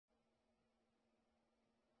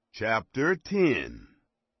Chapter 10.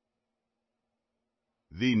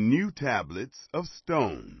 The New Tablets of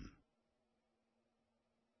Stone.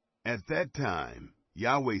 At that time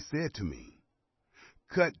Yahweh said to me,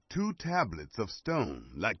 Cut 2 tablets of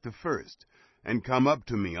stone like the first, and come up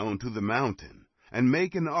to me onto the mountain, and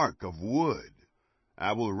make an ark of wood.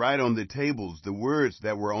 I will write on the tables the words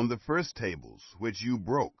that were on the first tables, which you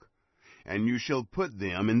broke, and you shall put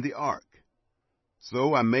them in the ark.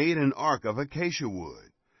 So I made an ark of acacia wood,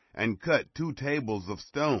 and cut 2 tables of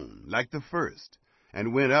stone like the first,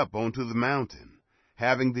 and went up onto the mountain,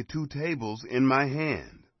 having the 2 tables in my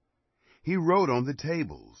hand. He wrote on the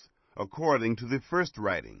tables, according to the first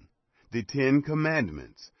writing, the 10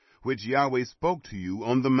 commandments, which Yahweh spoke to you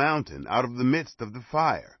on the mountain out of the midst of the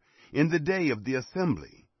fire, in the day of the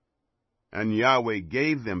assembly. And Yahweh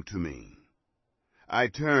gave them to me. I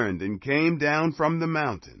turned and came down from the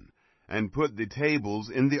mountain, and put the tables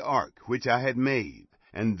in the ark which I had made,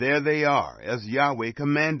 and there they are, as Yahweh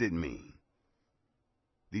commanded me.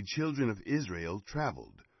 The children of Israel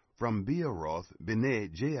traveled from Beeroth Bene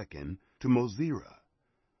Jaakan to Mosera.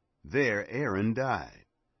 There Aaron died,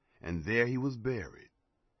 and there he was buried,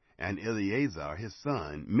 and Eleazar his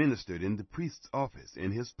son ministered in the priest's office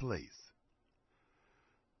in his place.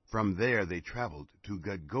 From there they traveled to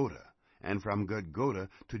Gudgoda, and from Gudgoda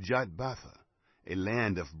to Jotbatha, a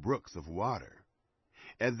land of brooks of water.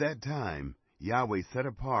 At that time Yahweh set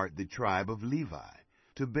apart the tribe of Levi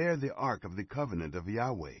to bear the ark of the covenant of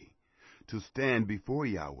Yahweh, to stand before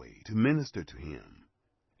Yahweh to minister to him,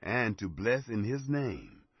 and to bless in his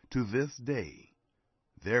name to this day.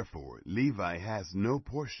 Therefore Levi has no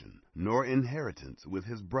portion nor inheritance with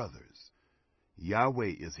his brothers.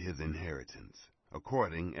 Yahweh is his inheritance,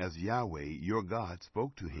 according as Yahweh your God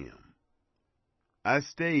spoke to him. I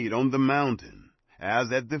stayed on the mountain,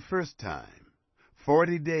 as at the first time,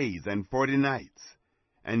 40 days and 40 nights,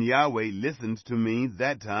 and Yahweh listened to me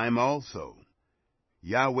that time also.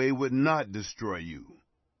 Yahweh would not destroy you.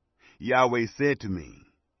 Yahweh said to me,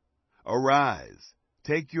 Arise,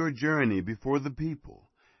 take your journey before the people,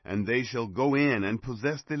 and they shall go in and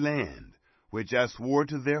possess the land, which I swore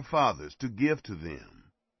to their fathers to give to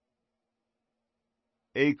them.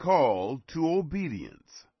 A call to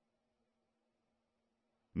obedience.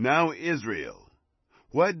 Now Israel,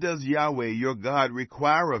 what does Yahweh your God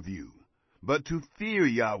require of you, but to fear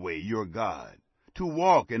Yahweh your God, to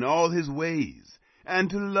walk in all his ways, and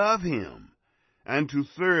to love him, and to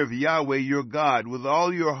serve Yahweh your God with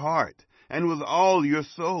all your heart and with all your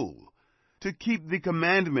soul, to keep the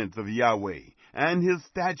commandments of Yahweh and his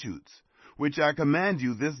statutes, which I command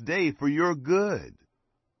you this day for your good.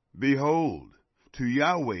 Behold, to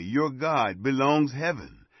Yahweh your God belongs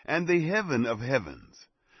heaven, and the heaven of heavens,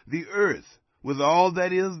 the earth with all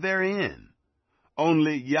that is therein.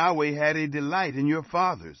 Only Yahweh had a delight in your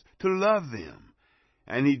fathers to love them,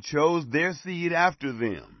 and he chose their seed after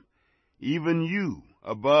them, even you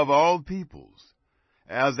above all peoples,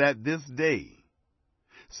 as at this day.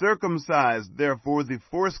 Circumcise therefore the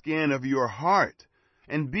foreskin of your heart,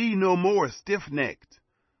 and be no more stiff-necked.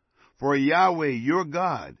 For Yahweh your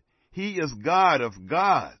God, he is God of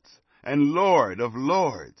gods, and Lord of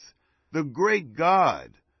lords, the great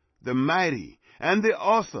God, the mighty and the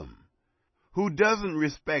awesome, who doesn't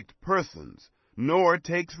respect persons, nor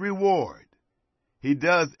takes reward. He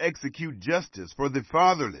does execute justice for the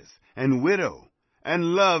fatherless and widow,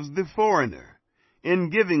 and loves the foreigner,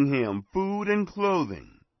 in giving him food and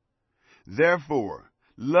clothing. Therefore,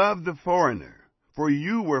 love the foreigner, for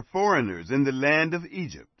you were foreigners in the land of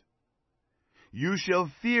Egypt. You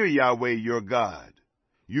shall fear Yahweh your God.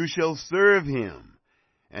 You shall serve him,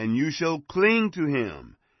 and you shall cling to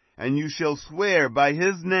him, and you shall swear by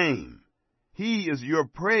his name. He is your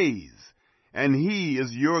praise, and he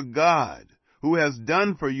is your God, who has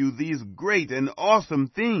done for you these great and awesome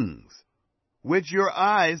things, which your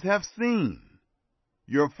eyes have seen.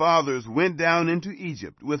 Your fathers went down into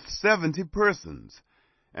Egypt with 70 persons,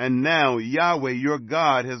 and now Yahweh your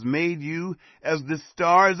God has made you as the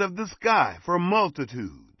stars of the sky for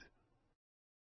multitude.